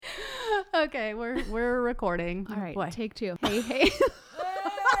Okay, we're recording. All right, What? take two.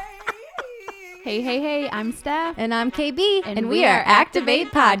 Hey. Hey, I'm Steph. And I'm KB, And we are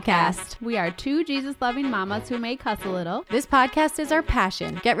Activate Podcast. We are two Jesus-loving mamas who may cuss a little. This podcast is our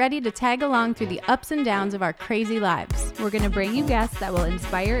passion. Get ready to tag along through the ups and downs of our crazy lives. We're going to bring you guests that will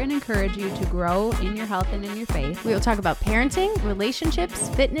inspire and encourage you to grow in your health and in your faith. We will talk about parenting, relationships,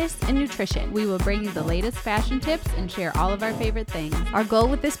 fitness, and nutrition. We will bring you the latest fashion tips and share all of our favorite things. Our goal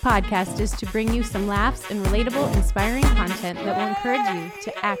with this podcast is to bring you some laughs and relatable, inspiring content that will encourage you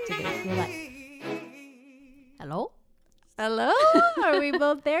to activate your life. Hello? Hello? Are we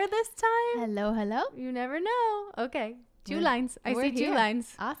both there this time? Hello. You never know. Okay. Two lines. I We're see two here.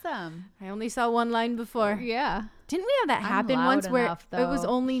 lines. Awesome. I only saw one line before. Yeah. Didn't we have that I'm happen loud once where enough, it was though.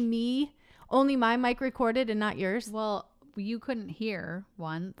 only my mic recorded and not yours? Well, you couldn't hear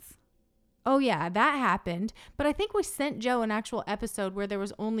once. Oh yeah, that happened. But I think we sent Joe an actual episode where there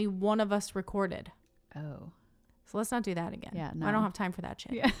was only one of us recorded. Oh. So let's not do that again. Yeah, I no. don't have time for that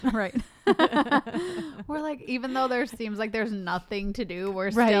shit. Yeah, right. We're like, even though there seems like there's nothing to do,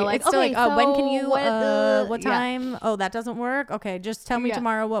 we're Right. still like, It's still okay, like, when can you, so what yeah. time? Oh, that doesn't work. Okay. Just tell me Yeah.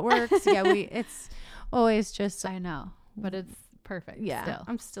 tomorrow what works. Yeah. It's always just, I know, but it's perfect. yeah. Still.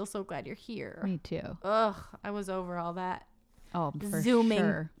 I'm still so glad you're here. Me too. Ugh. I was over all that. Oh, for Zooming.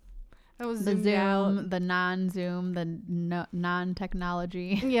 sure. I was The zoomed out. Zoom, the non-Zoom, the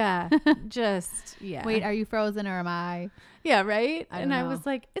non-technology. Yeah. Just, yeah. Wait, are you frozen or am I? Yeah, right? I And I know. was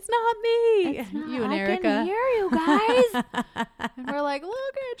like, it's not me. It's not. You and I Erica. can hear you guys. And we're like, look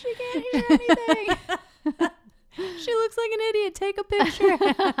at, she can't hear anything. She looks like an idiot. Take a picture.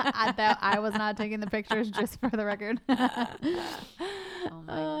 I was not taking the pictures, just for the record. Oh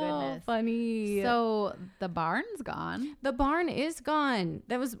my goodness. Funny. So the barn's gone. The barn is gone.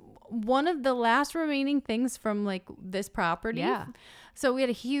 That was one of the last remaining things from like this property. Yeah. So we had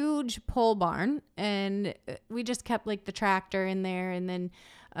a huge pole barn and we just kept like the tractor in there and then,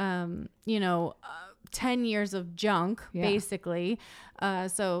 10 years of junk, Yeah. basically.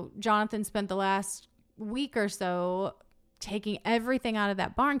 So Jonathan spent the last week or so taking everything out of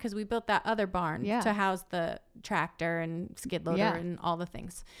that barn because we built that other barn Yeah. to house the tractor and skid loader Yeah. and all the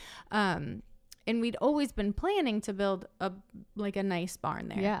things. And we'd always been planning to build a nice barn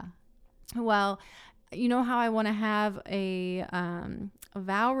there. Yeah. Well, you know how I want to have a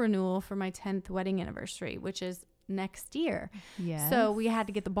vow renewal for my 10th wedding anniversary, which is next year. Yeah. So we had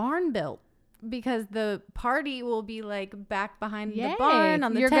to get the barn built because the party will be like back behind the Yay. barn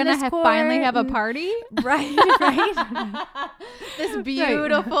on the You're tennis gonna court. finally have a and- party. Right. This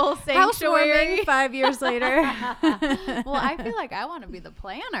beautiful sanctuary. Housewarming 5 years later. Well, I feel like I want to be the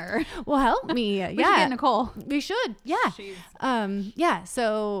planner. Well, help me. We should Yeah. get Nicole. We should. Yeah. She's-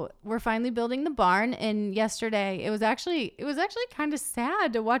 So we're finally building the barn and yesterday it was actually kind of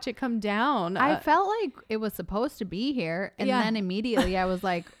sad to watch it come down. I felt like it was supposed to be here, and Yeah. then immediately I was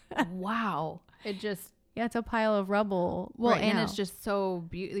like, "Wow!" It just It's a pile of rubble. and now. it's just so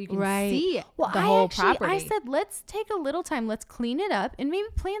beautiful. You can Right. see Well, the whole I property. said, let's take a little time. Let's clean it up and maybe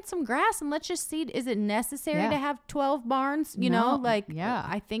plant some grass and let's just see, is it necessary Yeah. to have 12 barns? You know, No. like, Yeah.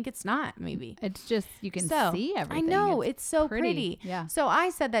 I think it's not maybe. It's just you can So, see everything. I know. It's so pretty. Yeah. So I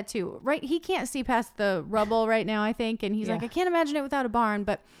said that too, right? He can't see past the rubble right now, I think. And he's Yeah. like, I can't imagine it without a barn.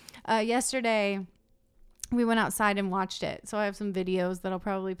 But yesterday we went outside and watched it. So I have some videos that I'll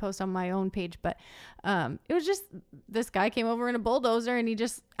probably post on my own page. But it was just, this guy came over in a bulldozer and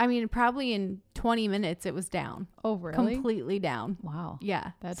probably in 20 minutes it was down. Oh, really? Completely down. Wow.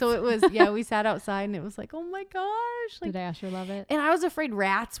 Yeah. That's- So it was, we sat outside and it was like, oh my gosh. Like, Did Asher love it? and I was afraid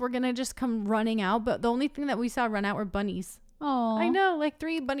rats were going to just come running out. But the only thing that we saw run out were bunnies. Oh, I know, like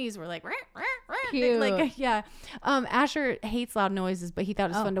 3 bunnies were like, "Rah, rah, rah." Cute. Like, yeah. Asher hates loud noises, but he thought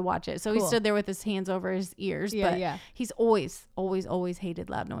it was Oh, fun to watch it. So he cool. stood there with his hands over his ears. Yeah, but yeah. he's always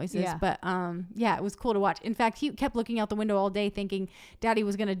hated loud noises. Yeah. But it was cool to watch. In fact, he kept looking out the window all day thinking Daddy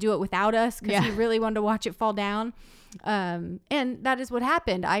was going to do it without us because Yeah. he really wanted to watch it fall down. And that is what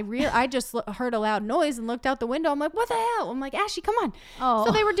happened. I just heard a loud noise and looked out the window. I'm like, what the hell? I'm like, Ashley, come on. Oh.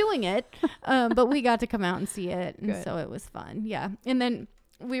 So they were doing it, but we got to come out and see it, and Good. so it was fun. Yeah, and then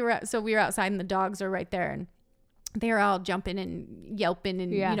we were outside, and the dogs are right there, and they're all jumping and yelping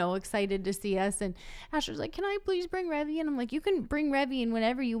and Yeah. excited to see us. And Asher's like, "Can I please bring Revy?" And I'm like, "You can bring Revy in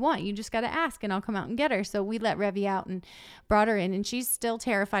whenever you want. You just got to ask, and I'll come out and get her." So we let Revy out and brought her in, and she's still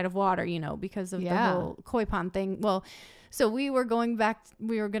terrified of water, because of the Yeah. whole koi pond thing. Well. So we were going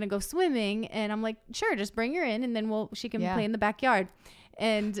to go swimming and I'm like, sure, just bring her in and then she can play in the backyard.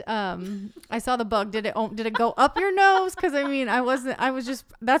 And I saw the bug. Did it go up your nose? Because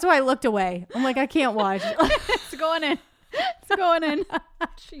that's why I looked away. I'm like, I can't watch. It's going in. It's going in.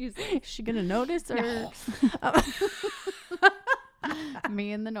 Jeez. Is she gonna notice or? No.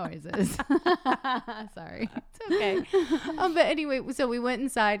 Me and the noises. Sorry. It's okay. But anyway, so we went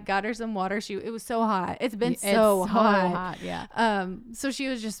inside, got her some water. It was so hot. It's been so hot. Yeah. So she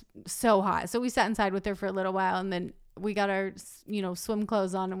was just so hot. So we sat inside with her for a little while, and then we got our, swim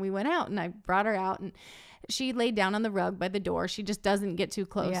clothes on, and we went out, and I brought her out, and she laid down on the rug by the door. She just doesn't get too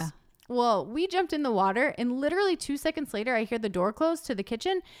close. Yeah. Well, we jumped in the water, and literally 2 seconds later, I hear the door close to the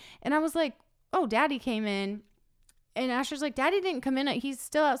kitchen, and I was like, oh, Daddy came in. And Asher's like, Daddy didn't come in. He's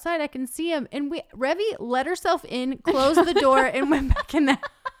still outside. I can see him. And Revy let herself in, closed the door, and went back in the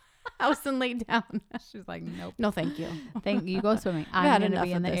house and laid down. She's like, nope. No, thank you. Thank you. Go swimming. I had I'm going to enough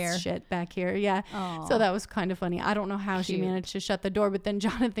be of in the this air. shit back here. Yeah. Aww. So that was kind of funny. I don't know how she Cute. managed to shut the door, but then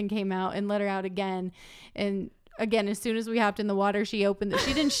Jonathan came out and let her out again. And again, as soon as we hopped in the water, she opened it.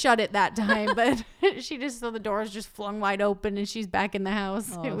 She didn't shut it that time, but she just, so the doors just flung wide open and she's back in the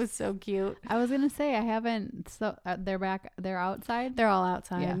house. Oh, it was so cute. I was going to say, I haven't. So they're outside. They're all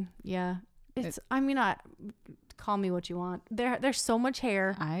outside. Yeah. It's, call me what you want. There's so much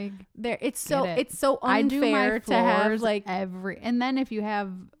hair. It's so unfair I do my to have floors like and then if you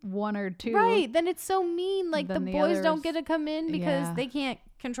have one or two, right, then it's so mean. Like the boys others, don't get to come in because they can't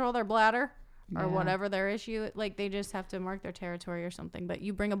control their bladder or Yeah. whatever their issue. Like they just have to mark their territory or something. But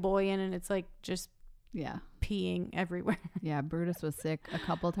you bring a boy in and it's like just peeing everywhere. Yeah, Brutus was sick a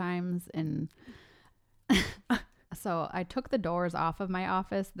couple times, and so I took the doors off of my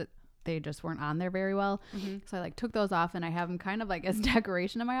office that they just weren't on there very well. Mm-hmm. So I took those off, and I have them kind of like as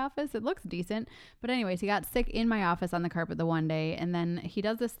decoration in my office. It looks decent. But anyways, he got sick in my office on the carpet the one day, and then he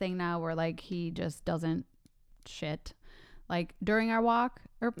does this thing now where like he just doesn't shit like during our walk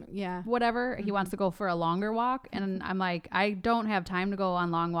or whatever. He wants to go for a longer walk, and I'm like, I don't have time to go on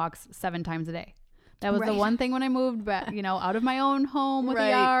long walks 7 times a day. That was the one thing when I moved back, out of my own home with a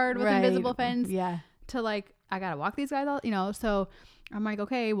yard with invisible fence to like, I got to walk these guys all, so I'm like,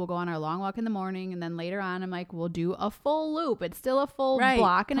 okay, we'll go on our long walk in the morning. And then later on, I'm like, we'll do a full loop. It's still a full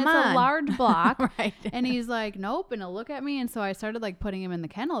block, and it's a large block. And he's like, nope. And he'll look at me. And so I started like putting him in the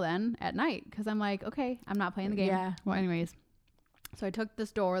kennel then at night. Cause I'm like, okay, I'm not playing the game. Yeah. Well, anyways. So I took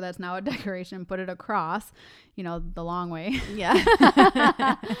this door that's now a decoration and put it across, the long way. Yeah.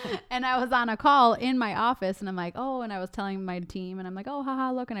 And I was on a call in my office, and I'm like, oh, and I was telling my team, and I'm like, oh,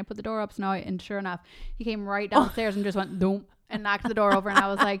 haha, look. And I put the door up. So now, and sure enough, he came right downstairs and just went doom and knocked the door over. And I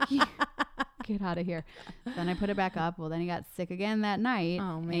was like, get out of here. Then I put it back up. Well, then he got sick again that night.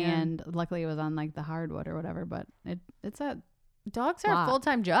 Oh, man. And luckily it was on like the hardwood or whatever, but it's a dogs are a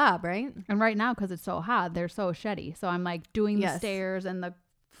full-time job, right? And right now, because it's so hot, they're so sheddy. So I'm like doing the stairs and the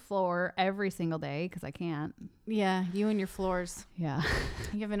floor every single day because I can't. Yeah, you and your floors. Yeah.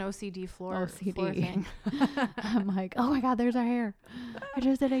 You have an OCD floor thing. I'm like, oh my God, there's our hair. I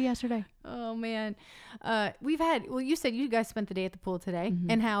just did it yesterday. Oh man. You said you guys spent the day at the pool today,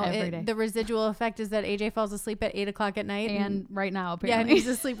 and how the residual effect is that AJ falls asleep at 8:00 at night. And right now, apparently. Yeah, and he's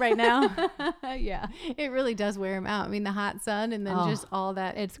asleep right now. Yeah. It really does wear him out. I mean, the hot sun and then just all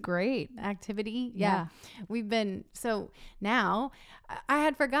that. It's great. Activity. Yeah. We've been, so now I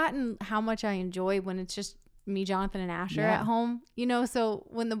had forgotten how much I enjoy when it's just me, Jonathan, and Asher at home, so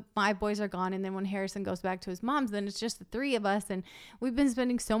when my boys are gone, and then when Harrison goes back to his mom's, then it's just the 3 of us, and we've been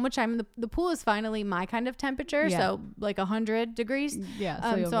spending so much time. The pool is finally my kind of temperature, so like 100 degrees.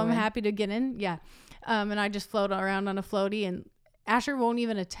 Yeah. So I'm happy to get in. Yeah. And I just float around on a floaty, and Asher won't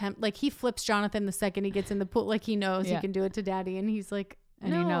even attempt. Like he flips Jonathan the second he gets in the pool. Like he knows he can do it to Daddy, and he's like,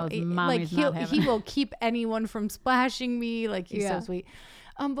 and he knows mommy's not having he will keep anyone from splashing me. Like he's so sweet.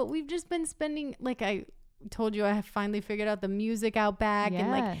 But we've just been spending, like I told you, I have finally figured out the music out back,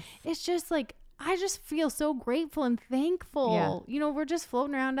 and like it's just like I just feel so grateful and thankful. We're just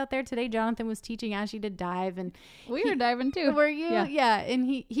floating around out there today. Jonathan was teaching Ashley to dive, and we were diving too. Were you? Yeah. And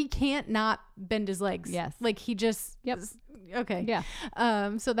he can't not bend his legs. Yes. Like he just okay. Yeah.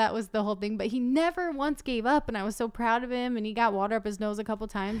 So that was the whole thing, but he never once gave up, and I was so proud of him, and he got water up his nose a couple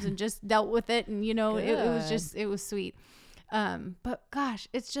times and just dealt with it, and it was sweet. But gosh,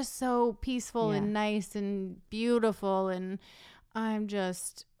 it's just so peaceful and nice and beautiful, and I'm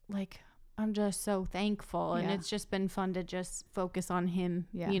just so thankful, and it's just been fun to just focus on him,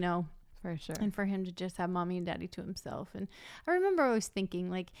 for sure, and for him to just have mommy and daddy to himself. And I remember always thinking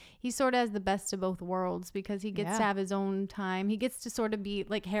like he sort of has the best of both worlds, because he gets to have his own time. He gets to sort of be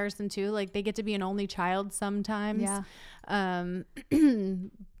like Harrison too, like they get to be an only child sometimes,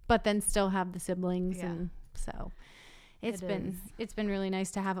 but then still have the siblings, and so it's been really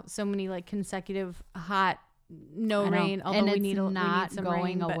nice to have so many like consecutive hot no rain, although and we it's need not some going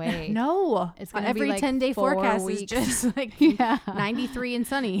rain, but away. No, It's gonna every be like 10-day 4 forecast weeks. is just like 93 and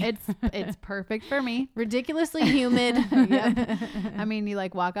sunny. It's perfect for me. Ridiculously humid. Yep. I mean, you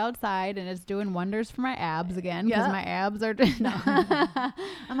like walk outside and it's doing wonders for my abs again because Yep. my abs are. No.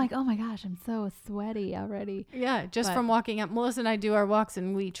 I'm like, oh my gosh, I'm so sweaty already. Yeah, just But- from walking up. Melissa and I do our walks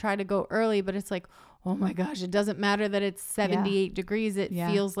and we try to go early, but it's like, oh my gosh, it doesn't matter that it's 78 degrees. It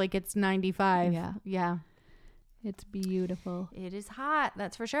Yeah. feels like it's 95. Yeah. Yeah. It's beautiful. It is hot.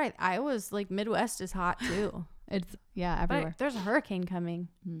 That's for sure. Iowa's like Midwest is hot too. It's But everywhere. there's a hurricane coming.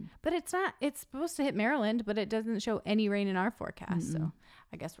 But it's not, it's supposed to hit Maryland, but it doesn't show any rain in our forecast. So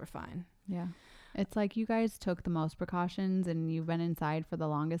I guess we're fine. Yeah. It's like you guys took the most precautions and you've been inside for the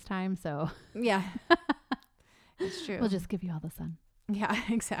longest time. So Yeah. It's true. we'll just give you all the sun. Yeah,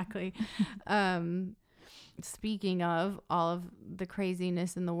 exactly. Speaking of all of the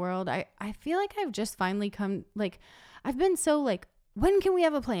craziness in the world, I feel like I've just finally come, like, I've been so like, when can we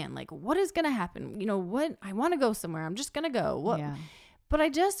have a plan? Like, what is going to happen? You know, what I want to go somewhere. I'm just going to go. What? Yeah. But I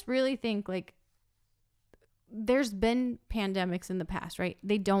just really think like there's been pandemics in the past, right?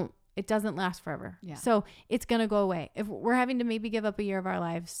 It doesn't last forever. Yeah. So it's going to go away. If we're having to maybe give up a year of our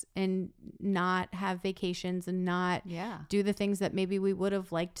lives and not have vacations and not Yeah. do the things that maybe we would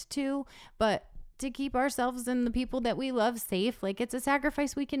have liked to, but to keep ourselves and the people that we love safe, like it's a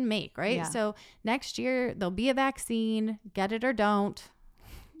sacrifice we can make, right? Yeah. So next year there'll be a vaccine, get it or don't.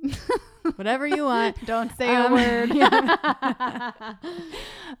 Whatever you want. Don't say a word.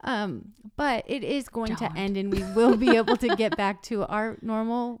 But it is going to Don't. end and we will be able to get back to our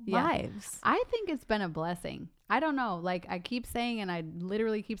normal Yeah. lives. I think it's been a blessing. I don't know. Like I keep saying, and I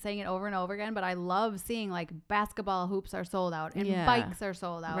literally keep saying it over and over again, but I love seeing like basketball hoops are sold out and Yeah. bikes are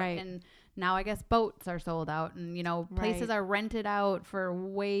sold out. Right. And now I guess boats are sold out and, you know, places Right. are rented out for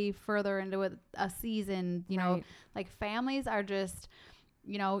way further into a season, you know, Right. like families are just,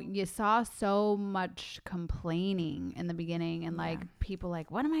 you know, you saw so much complaining in the beginning and like people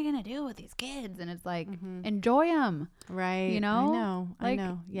like, what am I going to do with these kids? And it's like, enjoy them. Right. You know? I Like-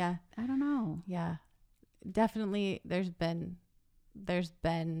 know. Yeah. I don't know. Yeah. Definitely there's been,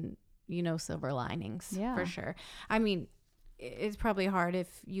 you know, silver linings Yeah. for sure. I mean, it's probably hard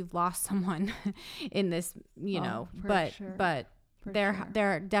if you've lost someone in this, you Oh, know, for but sure. For there sure.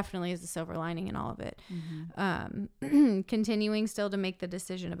 there definitely is a silver lining in all of it. Continuing still to make the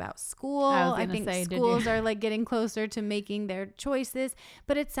decision about school. I was I gonna think say, did you- schools are like getting closer to making their choices,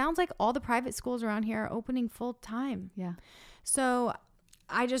 but it sounds like all the private schools around here are opening full time. Yeah. So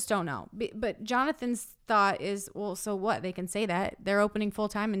I just don't know. But Jonathan's thought is, well, so what? They can say that they're opening full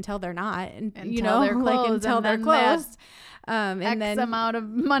time until they're not, and you Until know, they're like closed, until and they're then that closed. And X then amount of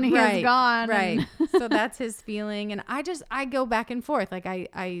money right, is gone. right. and- So that's his feeling, and I go back and forth. Like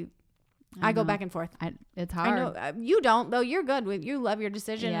I go back and forth. It's I hard. know you don't though. You're good with, you love your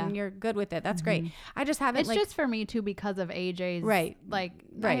decision Yeah. and you're good with it. That's great. I just haven't It's like just for me too because of AJ's Right. like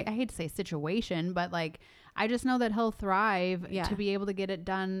Right. I hate to say situation, but like I just know that he'll thrive Yeah. to be able to get it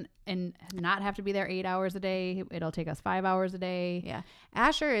done and not have to be there 8 hours a day. It'll take us 5 hours a day. yeah.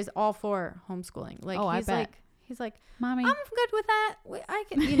 Asher is all for homeschooling. Like Oh, I he's bet. like he's like Mommy, I'm good with that. I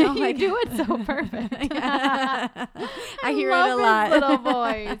can, you know, you like do it so perfect. I hear it love a his lot. little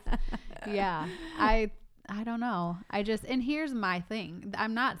voice. Yeah. I don't know. And here's my thing.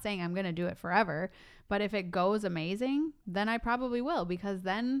 I'm not saying I'm going to do it forever, but if it goes amazing, then I probably will, because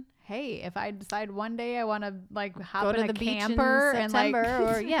then, hey, if I decide one day I want to like hop Go in to a the beach in camper and like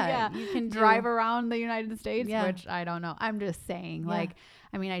September, or yeah, you can drive do- around the United States, Yeah. which I don't know. I'm just saying, Yeah. like,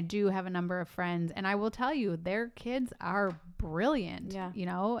 I mean, I do have a number of friends, and I will tell you, their kids are brilliant. Yeah. You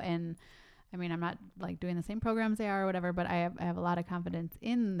know, and I mean, I'm not like doing the same programs they are or whatever, but I have a lot of confidence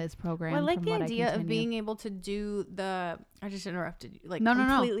in this program. Well, I like from the what idea of continue. being able to do the. I just interrupted you. Like No, no,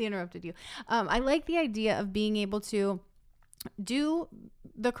 no. completely interrupted you. I like the idea of being able to do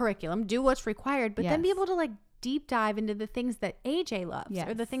the curriculum, do what's required, but then be Yes. able to like deep dive into the things that AJ loves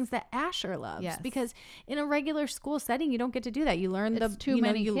or the Yes. things that Asher loves. Yes. Because in a regular school setting, you don't get to do that. You learn It's too you know,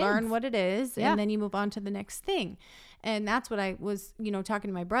 many you kids. learn what it is, Yeah. and then you move on to the next thing. And that's what I was, you know, talking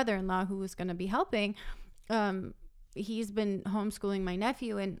to my brother-in-law who was going to be helping. He's been homeschooling my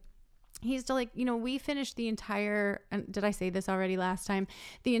nephew, and he's still like, you know, we finished the entire, and did I say this already last time?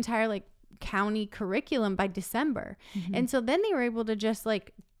 The entire like county curriculum by December. And so then they were able to just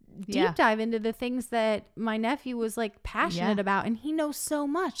like deep Yeah. dive into the things that my nephew was like passionate Yeah. about. And he knows so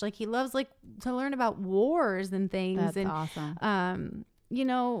much. Like he loves like to learn about wars and things. That's and, awesome. you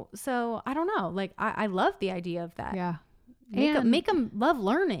know, so I don't know. Like I love the idea of that. Yeah. Make And- them love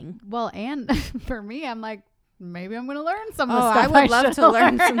learning. Well, and for me, I'm like, maybe I'm gonna learn some of the Oh, stuff. I would love should to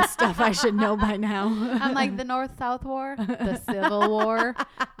learn some stuff I should know by now. I'm like the North-South War, the Civil War.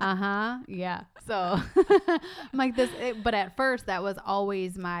 Yeah. So I'm like this, but at first that was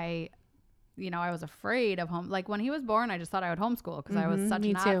always my, I was afraid of home. Like when he was born, I just thought I would homeschool because I was such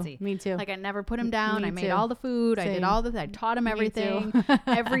a Nazi. Me too. Like I never put him down. Me I made too. all the food. I did Same. all I taught him Me everything. too.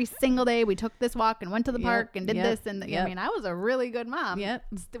 Every single day we took this walk and went to the Yep, park and did yep, this. And I yep. mean, I was a really good mom. Yep.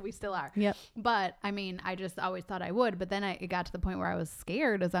 We still are. Yep. But I mean, I just always thought I would. But then it got to the point where I was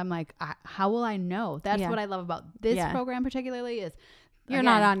scared as I'm like, how will I know? That's Yeah. what I love about this Yeah. program particularly is You're again,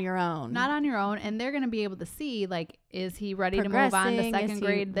 not on your own. not on your own, and they're going to be able to see, like, is he ready to move on to Progressing? second Is he-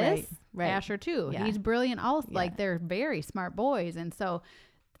 grade this? right. Asher too. Yeah. He's brilliant. Also, Yeah. like, they're very smart boys, and so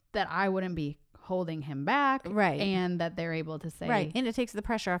that I wouldn't be holding him back, Right. and that they're able to say, Right. And it takes the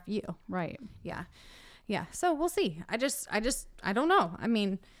pressure off you. right. Yeah. Yeah. So we'll see. I don't know. I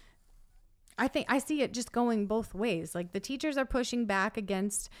mean, I think I see it just going both ways. Like the teachers are pushing back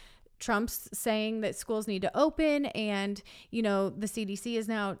against Trump's saying that schools need to open, and the CDC is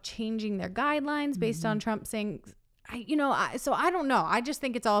now changing their guidelines based on Trump saying, so I don't know. I just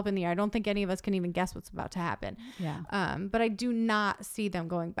think it's all up in the air. I don't think any of us can even guess what's about to happen. Yeah. But I do not see them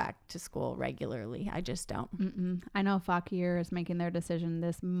going back to school regularly. I just don't. I know Fauquier is making their decision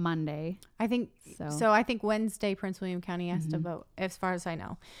this Monday. I think So. so. I think Wednesday, Prince William County has to vote, as far as I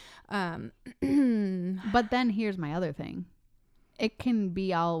know. But then here's my other thing. It can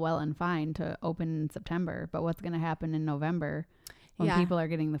be all well and fine to open in September, but what's going to happen in November when Yeah. people are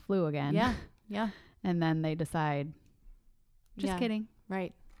getting the flu again? Yeah. Yeah. And then they decide, just Yeah. kidding.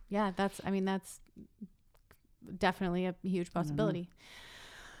 Right. Yeah. That's definitely a huge possibility.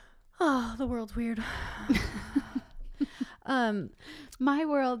 Oh, the world's weird. My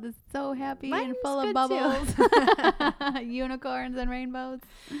world is so happy and Mine's full of good bubbles, unicorns and rainbows.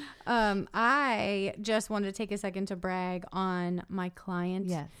 I just wanted to take a second to brag on my client.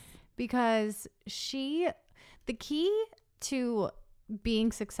 Yes. Because the key to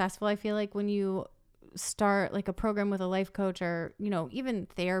being successful, I feel like when you start like a program with a life coach or, even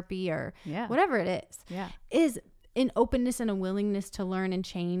therapy or Yeah. whatever it is, Yeah. is an openness and a willingness to learn and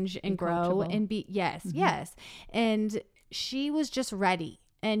change and Be grow coachable. and be, yes. And she was just ready.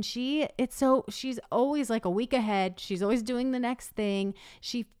 And she's always like a week ahead. She's always doing the next thing.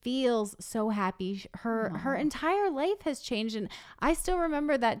 She feels so happy. Her entire life has changed. And I still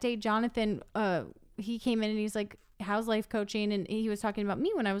remember that day, Jonathan, he came in and he's like, how's life coaching? And he was talking about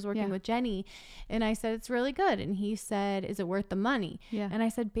me when I was working with Jenny. And I said, it's really good. And he said, is it worth the money? Yeah. And I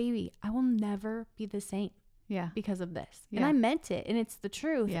said, baby, I will never be the same Yeah. because of this. And Yeah. I meant it. And it's the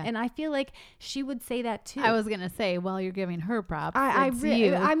truth. Yeah. And I feel like she would say that too. I was going to say, well, you're giving her props. I It's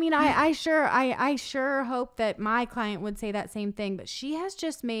I sure hope that my client would say that same thing, but she has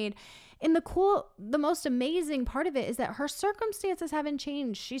just made, and the most amazing part of it is that her circumstances haven't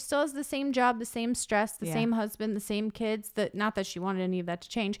changed. She still has the same job, the same stress, the same husband, the same kids, not that she wanted any of that to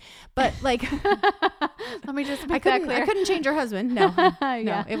change, but like, Let me just I make that couldn't clear. change her husband. No,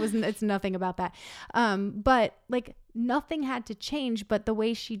 Yeah. it's nothing about that. But like nothing had to change, but the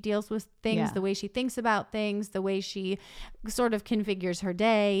way she deals with things, Yeah. the way she thinks about things, the way she sort of configures her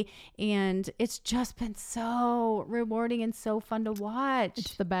day. And it's just been so rewarding and so fun to watch.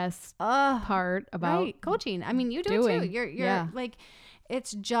 It's the best Ugh, part about right. Coaching. I mean, you do doing. too. You're Yeah. like,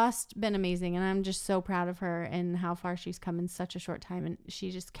 it's just been amazing. And I'm just so proud of her and how far she's come in such a short time. And she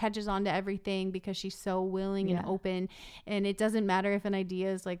just catches on to everything because she's so willing and Yeah. open. And it doesn't matter if an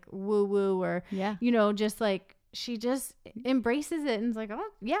idea is like woo woo or, Yeah. just like, she just embraces it and is like,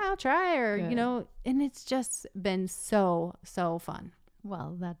 oh yeah, I'll try. Or, Good. and it's just been so, so fun.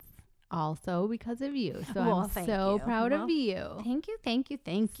 Well, that's also because of you. So Well, I'm thank so you. proud Well, of you. Thank you. Thank you.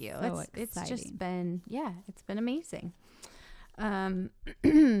 Thank you. So It's just exciting. been, it's been amazing.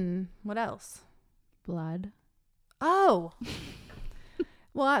 What else? Blood. Oh,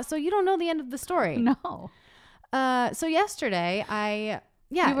 well, so you don't know the end of the story. No. So yesterday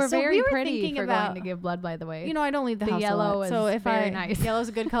You were so very we were pretty thinking for about, going to give blood, by the way. I don't leave the, The house yellow a lot, so is if very nice. yellow's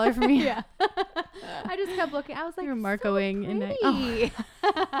a good color for me. Yeah. I just kept looking. I was like, You're so Marcoing and pretty.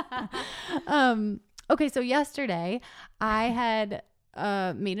 okay, so yesterday I had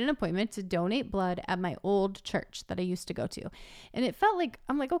made an appointment to donate blood at my old church that I used to go to. And it felt like,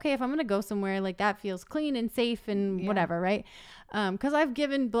 I'm like, okay, if I'm going to go somewhere, like that feels clean and safe and whatever, right? Because I've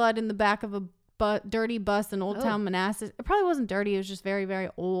given blood in the back of a dirty bus in Old Town Manassas. It probably wasn't dirty. It was just very, very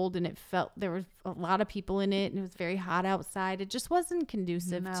old. And it felt, there was a lot of people in it and it was very hot outside. It just wasn't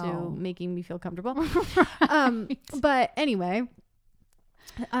conducive to making me feel comfortable. But anyway,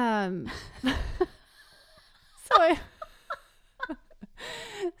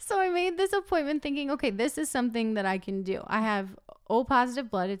 so I made this appointment thinking, okay, this is something that I can do. I have O positive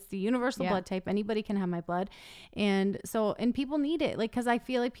blood. It's the universal blood type. Anybody can have my blood. And people need it. Like, cause I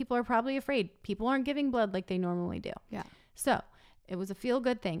feel like people are probably afraid. People aren't giving blood like they normally do. Yeah. So it was a feel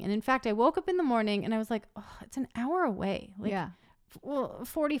good thing. And in fact, I woke up in the morning and I was like, oh, it's an hour away. Like, well,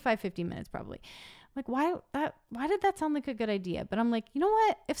 45, 50 minutes probably. Like, why did that sound like a good idea? But I'm like, you know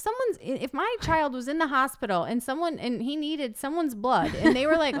what? If my child was in the hospital and he needed someone's blood and they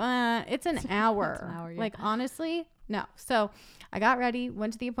were like, it's an hour. It's an hour, yeah. Like, honestly, no. So I got ready,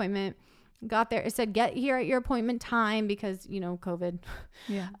 went to the appointment, got there. It said, get here at your appointment time because, COVID.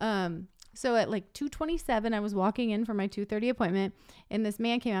 Yeah. So at like 2:27, I was walking in for my 2:30 appointment and this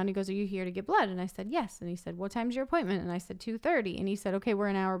man came out and he goes, are you here to get blood? And I said, yes. And he said, what time's your appointment? And I said, 2:30. And he said, okay, we're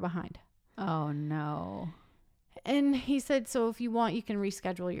an hour behind. Oh no. And he said, so if you want, you can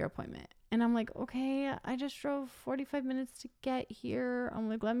reschedule your appointment. And I'm like, okay, I just drove 45 minutes to get here. I'm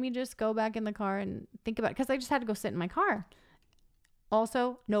like, let me just go back in the car and think about it. Cause I just had to go sit in my car.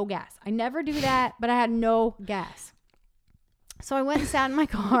 Also, no gas. I never do that, but I had no gas. So I went and sat in my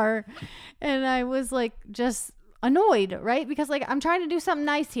car and I was like, just annoyed, right? Because like, I'm trying to do something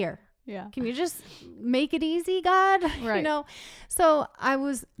nice here. Yeah. Can you just make it easy, God? Right. So I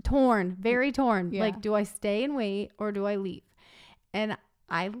was torn, very torn. Yeah. Like, do I stay and wait or do I leave? And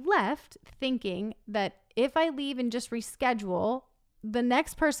I left thinking that if I leave and just reschedule, the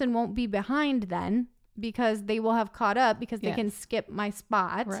next person won't be behind then because they will have caught up because they can skip my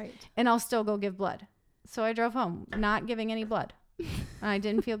spot. Right. And I'll still go give blood. So I drove home, not giving any blood. And I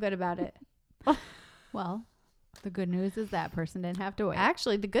didn't feel good about it. Well, the good news is that person didn't have to wait.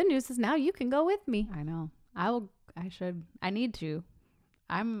 Actually, the good news is now you can go with me. I know. I need to.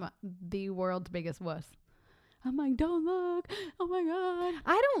 I'm the world's biggest wuss. I'm like, don't look. Oh my God.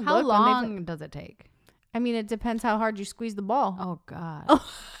 I don't How look. long does it take? I mean, it depends how hard you squeeze the ball. Oh God.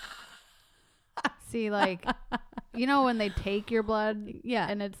 See, like, when they take your blood Yeah.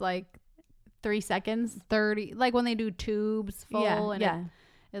 and it's like 3 seconds. 30, like when they do tubes full and yeah.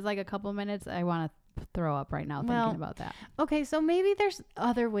 it's like a couple minutes, I want to throw up right now thinking about that. Okay, so maybe there's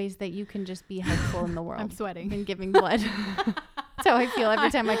other ways that you can just be helpful in the world. I'm sweating. And giving blood. That's how I feel every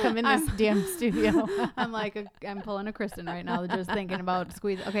time I come in this damn studio. I'm like, I'm pulling a Kristen right now, just thinking about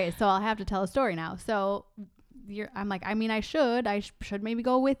squeeze. Okay, so I'll have to tell a story now. So I'm like, I should maybe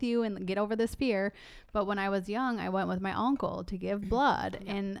go with you and get over this fear. But when I was young, I went with my uncle to give blood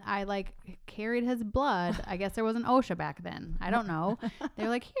and I like carried his blood. I guess there was an OSHA back then. I don't know. They were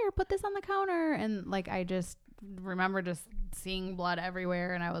like, here, put this on the counter. And like, I just remember just seeing blood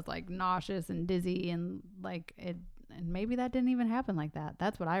everywhere. And I was like nauseous and dizzy and like and maybe that didn't even happen like that.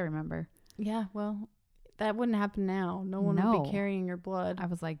 That's what I remember. Yeah, well, that wouldn't happen now. No one would be carrying your blood. I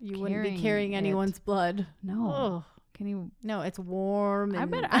was like, you wouldn't be carrying anyone's blood. No. Ugh. Can you? No, it's warm. I'm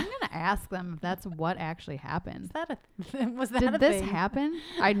gonna ask them if that's what actually happened. Did this happen?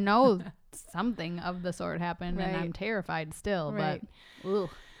 I know something of the sort happened, right. and I'm terrified still. Right. But ugh.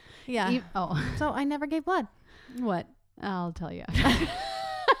 Yeah. So I never gave blood. What? I'll tell you.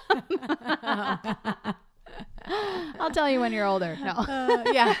 I'll tell you when you're older. No.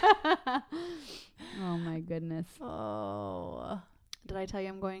 Yeah. Oh my goodness. Oh. Did I tell you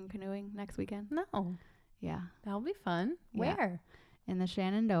I'm going canoeing next weekend? No. Yeah. That'll be fun. Yeah. Where? In the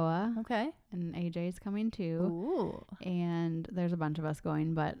Shenandoah. Okay. And AJ's coming too. Ooh. And there's a bunch of us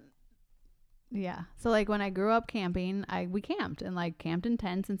going, but yeah. So like when I grew up camping, we camped and like camped in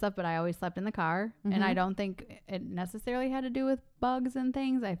tents and stuff, but I always slept in the car. Mm-hmm. And I don't think it necessarily had to do with bugs and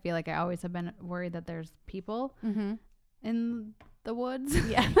things. I feel like I always have been worried that there's people in the woods.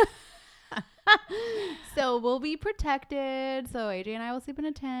 Yeah. So we'll be protected. So AJ and I will sleep in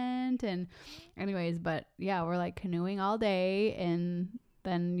a tent and anyways, but yeah, we're like canoeing all day and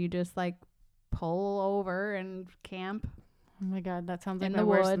then you just like pull over and camp. Oh my God, that sounds like in my the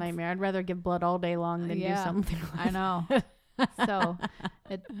worst woods. nightmare. I'd rather give blood all day long than do something like I know. So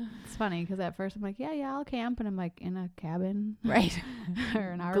it's funny because at first I'm like, yeah, I'll camp. And I'm like in a cabin. Right. Or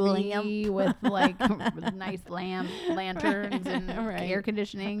an RV with like nice lanterns and air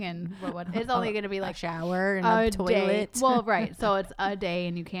conditioning. And what it's only going to be like a shower and a toilet. Day. Well, right. So it's a day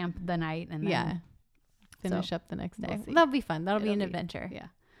and you camp the night and then finish up the next day. We'll That'll be fun. That'll be an adventure. Yeah.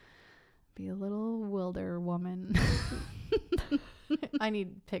 Be a little wilder woman. I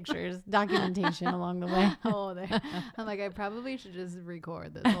need pictures, documentation along the way. I'm like, I probably should just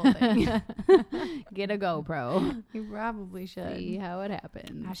record this whole thing. Get a GoPro. You probably should. See how it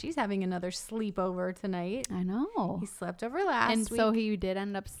happens. Now she's having another sleepover tonight. I know. He slept over last week. So he did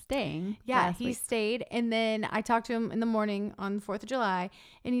end up staying. Yeah, he stayed. And then I talked to him in the morning on the 4th of July.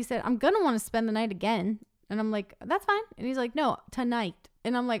 And he said, I'm going to want to spend the night again. And I'm like, that's fine. And he's like, no, tonight.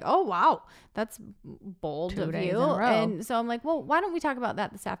 And I'm like, oh, wow, that's bold 2 of days you. in a row. And so I'm like, well, why don't we talk about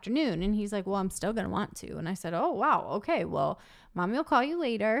that this afternoon? And he's like, well, I'm still going to want to. And I said, oh, wow. Okay. Well, mommy will call you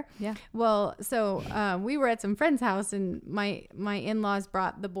later. Yeah. Well, so we were at some friend's house and my in-laws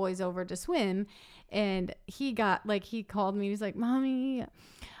brought the boys over to swim. And he called me. He's like, mommy,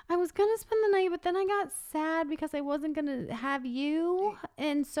 I was going to spend the night, but then I got sad because I wasn't going to have you.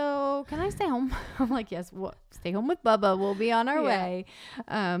 And so can I stay home? I'm like, yes, stay home with Bubba. We'll be on our way.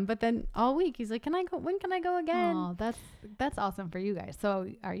 But then all week he's like, when can I go again? Oh, that's awesome for you guys. So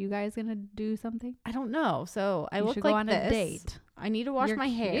are you guys going to do something? I don't know. So I look should like go on this. a date. I need to wash You're my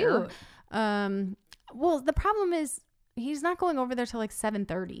hair. cute. Well, the problem is he's not going over there till like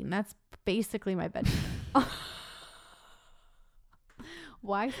 7:30, and that's basically my bedtime.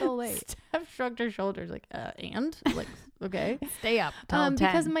 Why so late? Steph shrugged her shoulders like, and? Like, okay. Stay up till 10.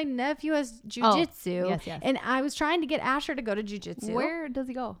 Because my nephew has jujitsu. Yes. And I was trying to get Asher to go to jujitsu. Where does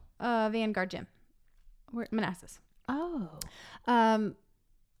he go? Vanguard Gym. Where? Manassas. Oh.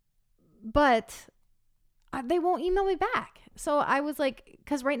 But they won't email me back. So I was like,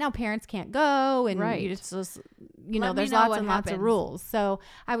 because right now parents can't go, and Right. it's just, Let me there's know lots what and lots of happens. rules. So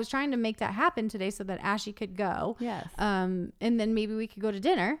I was trying to make that happen today so that Ashley could go. Yes. And then maybe we could go to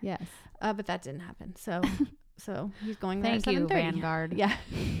dinner. Yes. But that didn't happen. So he's going there Thank at you, 7:30. Vanguard. Yeah.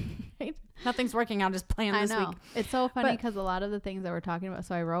 Right? Nothing's working out as planned I this know. week. It's so funny But- because a lot of the things that we're talking about.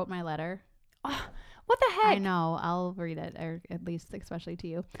 So I wrote my letter. Oh, what the heck? I know. I'll read it, or at least especially to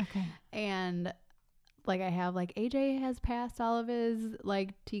you. Okay. And like I have like AJ has passed all of his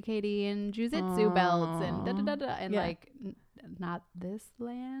like TKD and jujitsu belts and and Yeah. like not this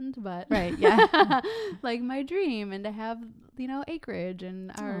land, but Right. Yeah. like my dream, and to have acreage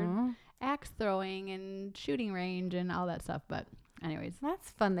and our Aw. axe throwing and shooting range and all that stuff. But anyways,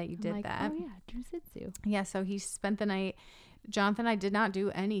 That's fun that you I'm did like, that. oh yeah, jujitsu. Yeah, so he spent the night. Jonathan, I did not do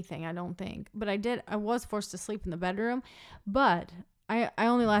anything, I don't think. But I was forced to sleep in the bedroom. But I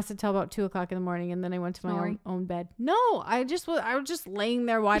only lasted till about 2:00 in the morning, and then I went to my Snoring? own bed. No, I was just laying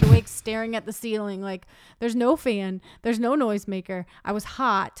there wide awake staring at the ceiling. Like, there's no fan. There's no noisemaker. I was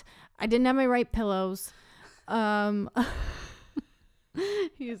hot. I didn't have my right pillows.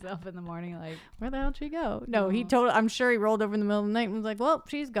 He's up in the morning like, Where the hell did she go? No, he Oh. I'm sure he rolled over in the middle of the night and was like, well,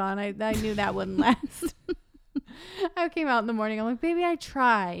 she's gone. I knew that wouldn't last. I came out in the morning. I'm like, baby, I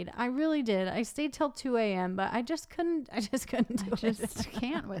tried. I really did. I stayed till 2 a.m., but I just couldn't do I it. just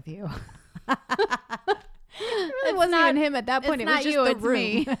can't with you. It really It's wasn't not- even him at that point. it's It was not just you, the it's room.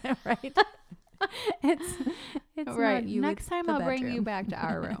 me. Right? It's Right. not you. Next it's time the I'll bring you bedroom. back to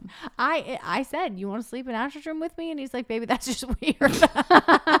our room. I said, you want to sleep in Asher's room with me? And he's like, baby, that's just weird.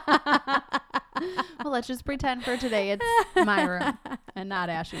 Well, let's just pretend for today it's my room and not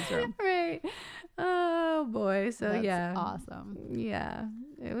Ashley's room. Right. Oh boy. So That's yeah. awesome. Yeah,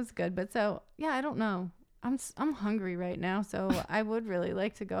 it was good. But so, yeah, I don't know. I'm hungry right now, so I would really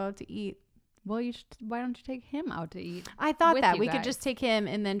like to go out to eat. Well, why don't you take him out to eat? I thought With that you we guys. could just take him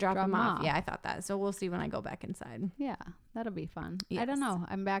and then drop him off. off. Yeah, I thought that. So we'll see when I go back inside. Yeah, that'll be fun. I Yes. don't know.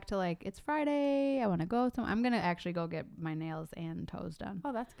 I'm back to like, it's Friday. I want to go. I'm going to actually go get my nails and toes done.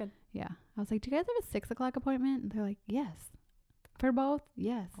 Oh, that's good. Yeah. I was like, do you guys have a 6:00 appointment? And they're like, yes. For both?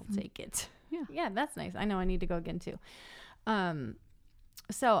 Yes. I'll take it. Yeah. Yeah, that's nice. I know I need to go again too.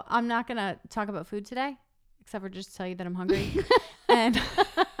 So I'm not gonna talk about food today, except for just tell you that I'm hungry. And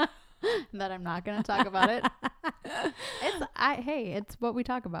That I'm not going to talk about it. It's what we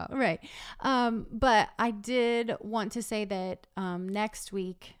talk about. right. But I did want to say that next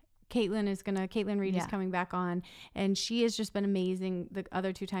week Caitlin Reed is Yeah. coming back on, and she has just been amazing the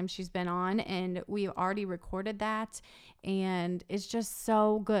other 2 times she's been on, and we've already recorded that, and it's just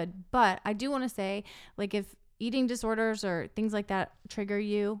so good. But I do want to say, like, if eating disorders or things like that trigger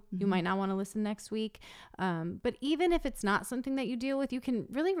you, you might not want to listen next week. But even if it's not something that you deal with, you can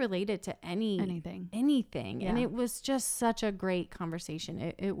really relate it to anything. And Yeah. it was just such a great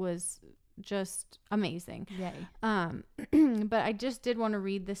conversation. It was just amazing. Yay. But I just did want to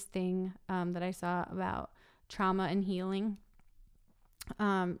read this thing that I saw about trauma and healing.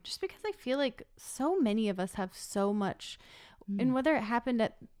 Just because I feel like so many of us have so much, and whether it happened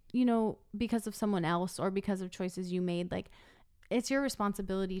at, because of someone else or because of choices you made, like, it's your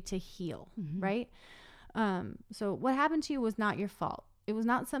responsibility to heal, right? So what happened to you was not your fault. It was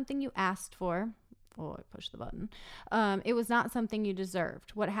not something you asked for. Oh, I pushed the button. It was not something you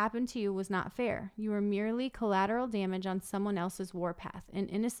deserved. What happened to you was not fair. You were merely collateral damage on someone else's warpath, an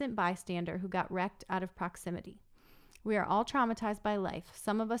innocent bystander who got wrecked out of proximity. We are all traumatized by life,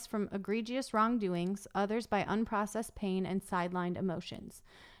 some of us from egregious wrongdoings, others by unprocessed pain and sidelined emotions.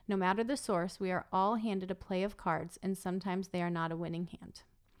 No matter the source, we are all handed a play of cards, and sometimes they are not a winning hand.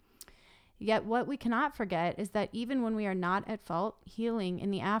 Yet what we cannot forget is that even when we are not at fault, healing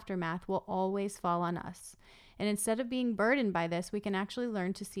in the aftermath will always fall on us. And instead of being burdened by this, we can actually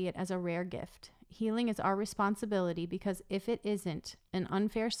learn to see it as a rare gift. Healing is our responsibility because if it isn't, an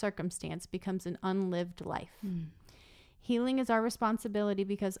unfair circumstance becomes an unlived life. Healing is our responsibility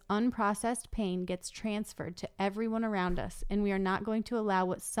because unprocessed pain gets transferred to everyone around us, and we are not going to allow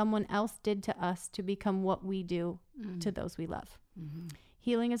what someone else did to us to become what we do to those we love.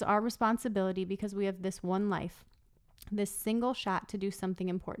 Healing is our responsibility because we have this one life, this single shot to do something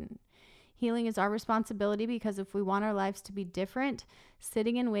important. Healing is our responsibility because if we want our lives to be different,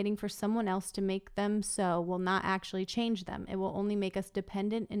 sitting and waiting for someone else to make them so will not actually change them. It will only make us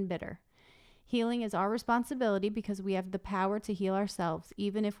dependent and bitter. Healing is our responsibility because we have the power to heal ourselves,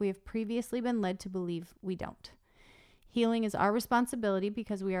 even if we have previously been led to believe we don't. Healing is our responsibility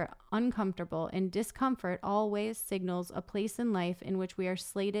because we are uncomfortable, and discomfort always signals a place in life in which we are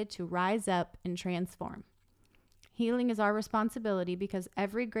slated to rise up and transform. Healing is our responsibility because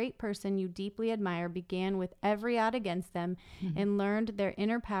every great person you deeply admire began with every odd against them and learned their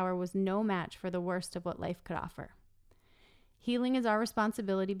inner power was no match for the worst of what life could offer. Healing is our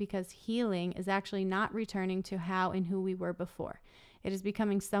responsibility because healing is actually not returning to how and who we were before. It is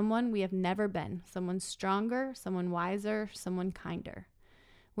becoming someone we have never been, someone stronger, someone wiser, someone kinder.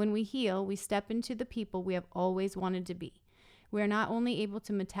 When we heal, we step into the people we have always wanted to be. We are not only able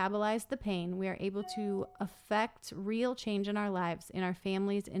to metabolize the pain, we are able to affect real change in our lives, in our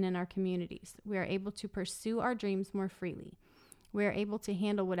families, and in our communities. We are able to pursue our dreams more freely. We are able to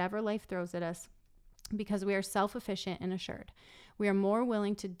handle whatever life throws at us because we are self-efficient and assured. We are more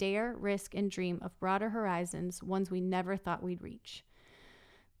willing to dare, risk, and dream of broader horizons, ones we never thought we'd reach.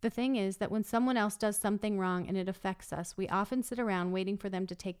 The thing is that when someone else does something wrong and it affects us, we often sit around waiting for them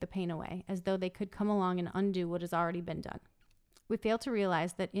to take the pain away, as though they could come along and undo what has already been done. We fail to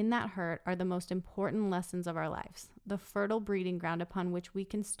realize that in that hurt are the most important lessons of our lives, the fertile breeding ground upon which we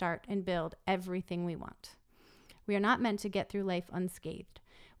can start and build everything we want. We are not meant to get through life unscathed.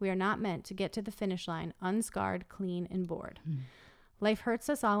 We are not meant to get to the finish line unscarred, clean, and bored. Life hurts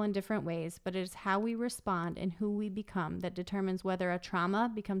us all in different ways, but it is how we respond and who we become that determines whether a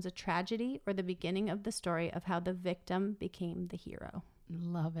trauma becomes a tragedy or the beginning of the story of how the victim became the hero.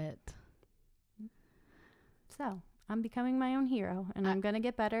 Love it. So I'm becoming my own hero, and I'm going to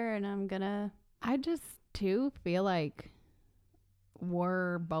get better, and I just, too, feel like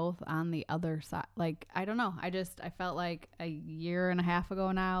we're both on the other side. Like, I don't know. I felt like a year and a half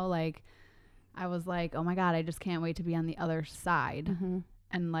ago now, like, I was like, oh my God, I just can't wait to be on the other side. And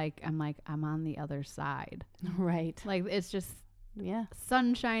I'm on the other side. Right. Like, it's just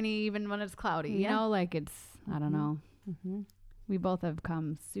sunshiny even when it's cloudy, you know, like it's, I don't know. We both have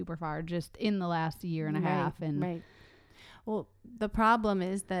come super far just in the last year and a half. And well, the problem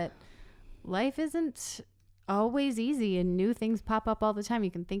is that life isn't always easy and new things pop up all the time.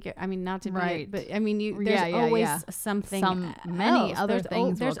 You can think not to be, but I mean, there's always something many other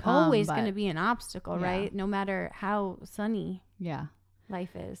things there's will come, always going to be an obstacle, right? No matter how sunny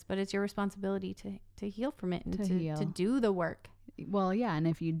life is, but it's your responsibility to heal from it and to do the work. Well, yeah. And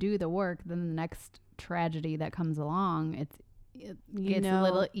if you do the work, then the next tragedy that comes along, it gets a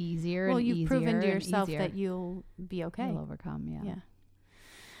little easier. Well, and you've easier proven to and yourself easier. that you'll be okay. You'll overcome. Yeah.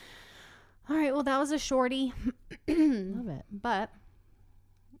 All right. Well, that was a shorty. Love it. But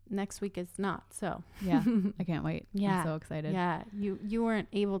next week is not. So yeah, I can't wait. Yeah. I'm so excited. Yeah. You weren't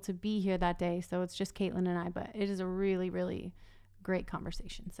able to be here that day, so it's just Caitlin and I, but it is a really, really great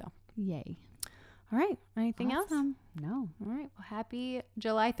conversation. So yay. All right. Anything else? No. All right. Well, happy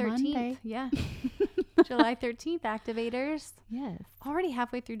July 13th. Monday. Yeah. July 13th, activators. Yes. Already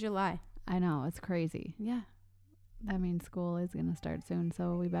halfway through July. I know. It's crazy. Yeah. That means school is going to start soon,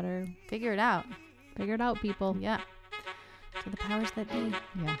 so we better figure it out. Figure it out, people. Yeah. To the powers that be.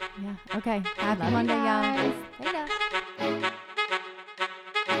 Yeah. Yeah. Okay. Happy Monday, y'all. Later.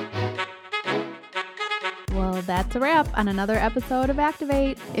 Well, that's a wrap on another episode of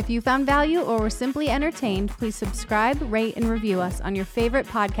Activate. If you found value or were simply entertained, please subscribe, rate, and review us on your favorite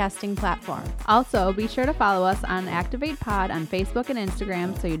podcasting platform. Also, be sure to follow us on Activate Pod on Facebook and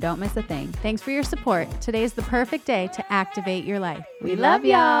Instagram so you don't miss a thing. Thanks for your support. Today is the perfect day to activate your life. We love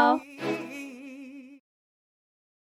y'all.